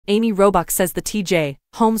Amy Robach says the TJ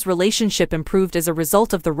Holmes relationship improved as a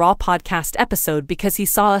result of the Raw podcast episode because he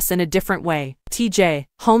saw us in a different way. TJ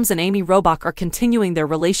Holmes and Amy Robach are continuing their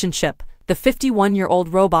relationship. The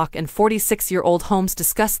 51-year-old Robach and 46-year-old Holmes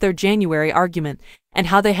discussed their January argument and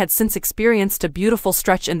how they had since experienced a beautiful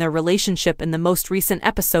stretch in their relationship in the most recent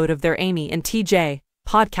episode of their Amy and TJ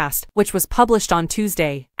podcast, which was published on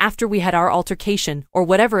Tuesday. After we had our altercation, or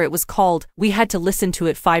whatever it was called, we had to listen to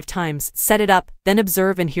it 5 times, set it up, then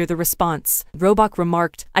observe and hear the response. Robach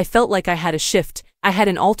remarked, "I felt like I had a shift. I had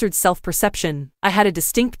an altered self-perception. I had a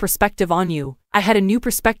distinct perspective on you. I had a new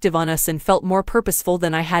perspective on us and felt more purposeful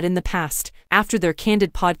than I had in the past." After their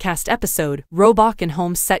candid podcast episode, Robach and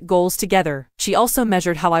Holmes set goals together. She also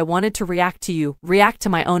measured how I wanted to react to you, react to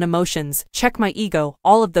my own emotions, check my ego,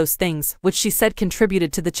 all of those things, which she said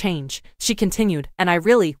contributed to the change. She continued, "And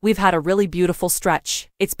we've had a really beautiful stretch.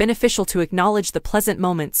 It's beneficial to acknowledge the pleasant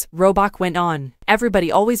moments." Robach went on,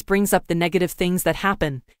 "Everybody always brings up the negative things that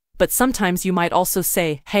happen. But sometimes you might also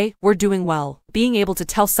say, hey, we're doing well." Being able to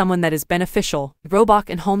tell someone that is beneficial. Robach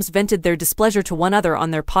and Holmes vented their displeasure to one another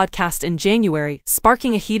on their podcast in January,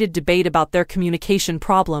 sparking a heated debate about their communication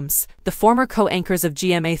problems. The former co-anchors of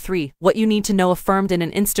GMA3, What You Need to Know, affirmed in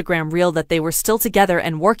an Instagram reel that they were still together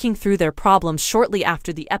and working through their problems shortly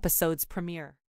after the episode's premiere.